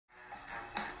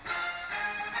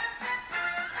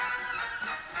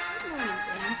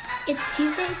It's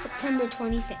Tuesday, September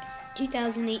 25th,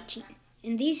 2018,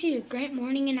 and these are your Grant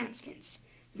Morning announcements.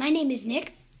 My name is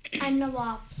Nick. I'm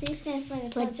Nawal. Please stand for the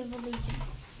Pledge of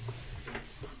Allegiance.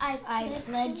 I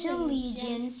pledge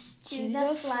allegiance to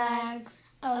the flag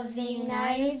of the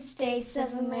United States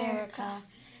of America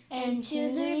and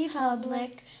to the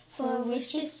republic for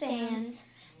which it stands,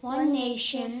 one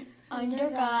nation, under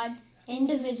God,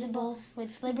 indivisible,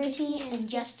 with liberty and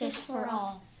justice for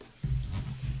all.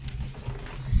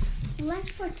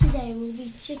 Lunch for today will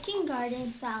be chicken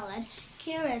garden salad,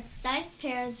 carrots, diced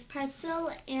pears, pretzel,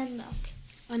 and milk.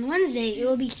 On Wednesday, it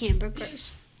will be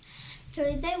hamburgers.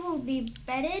 Thursday will be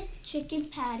breaded chicken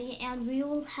patty, and we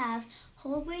will have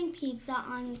whole grain pizza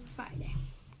on Friday.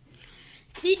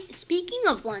 Speaking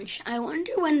of lunch, I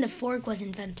wonder when the fork was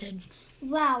invented.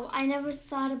 Wow, I never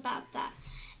thought about that.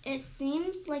 It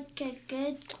seems like a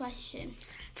good question.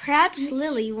 Perhaps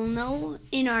Lily will know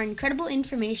in our incredible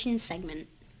information segment.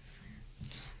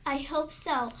 I hope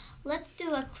so. Let's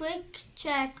do a quick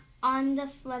check on the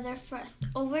weather first.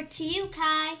 Over to you,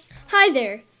 Kai. Hi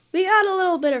there. We got a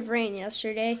little bit of rain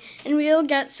yesterday, and we'll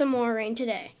get some more rain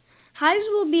today. Highs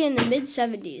will be in the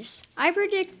mid-70s. I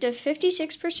predict a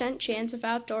 56% chance of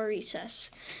outdoor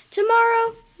recess.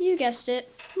 Tomorrow, you guessed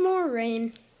it, more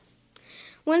rain.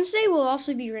 Wednesday will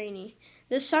also be rainy.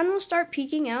 The sun will start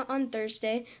peeking out on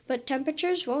Thursday, but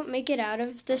temperatures won't make it out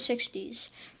of the 60s.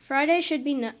 Friday should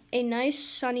be a nice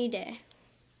sunny day.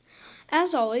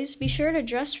 As always, be sure to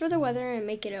dress for the weather and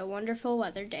make it a wonderful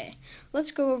weather day.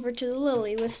 Let's go over to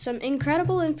Lily with some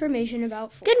incredible information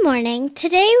about forks. Good morning.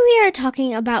 Today we are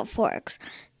talking about forks.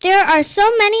 There are so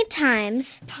many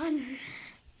types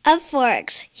of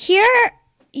forks. Here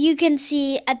you can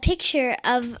see a picture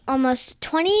of almost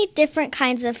 20 different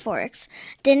kinds of forks.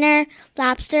 Dinner,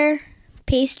 lobster,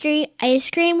 pastry, ice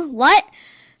cream. What?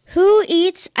 Who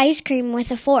eats ice cream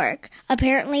with a fork?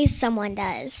 Apparently someone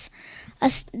does.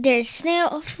 There's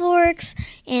snail forks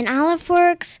and olive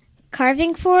forks,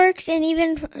 carving forks, and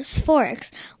even forks,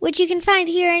 which you can find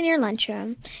here in your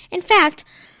lunchroom. In fact,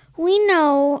 we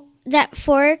know that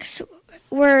forks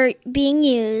were being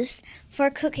used for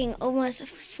cooking almost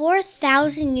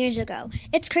 4,000 years ago.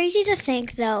 It's crazy to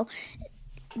think, though,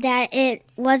 that it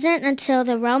wasn't until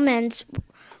the Romans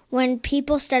when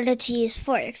people started to use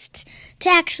forks to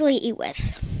actually eat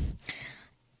with.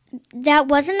 That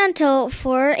wasn't until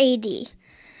 4 AD.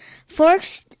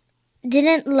 Forks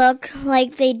didn't look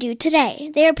like they do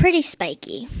today. They are pretty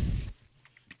spiky.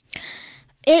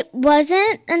 It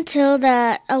wasn't until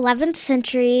the 11th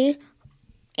century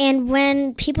and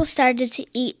when people started to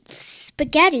eat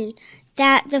spaghetti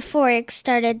that the forks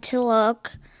started to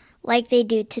look like they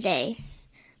do today,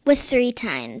 with 3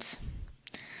 tines.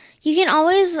 You can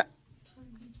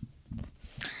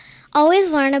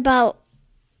always learn about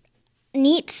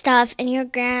neat stuff in your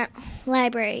Grant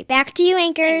library. Back to you,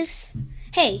 anchors.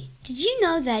 Hey, did you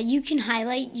know that you can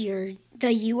highlight the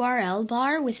URL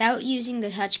bar without using the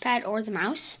touchpad or the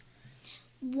mouse?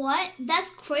 What?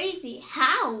 That's crazy.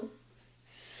 How?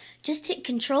 Just hit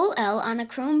Control-L on a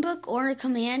Chromebook or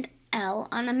Command-L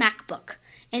on a MacBook,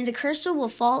 and the cursor will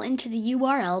fall into the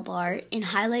URL bar and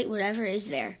highlight whatever is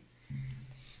there.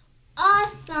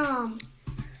 Awesome!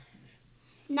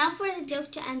 Now for the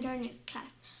joke to end our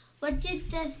newscast. What did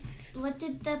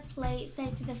the plate say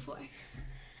to the fork?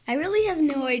 I really have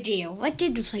no idea. What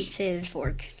did the plate say to the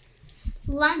fork?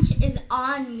 Lunch is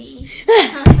on me.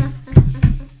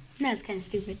 That's kind of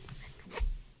stupid.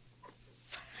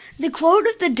 The quote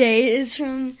of the day is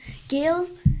from Gail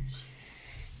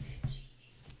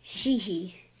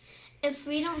Sheehy. If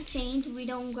we don't change, we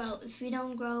don't grow. If we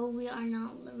don't grow, we are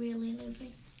not really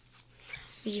living.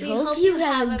 We hope you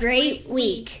have a great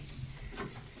week.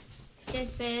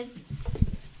 This is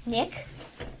Nick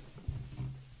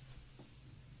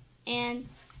and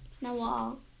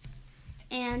Nawal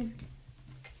and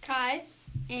Kai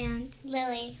and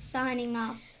Lily. signing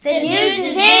off. The news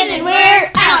is in and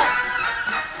we're out.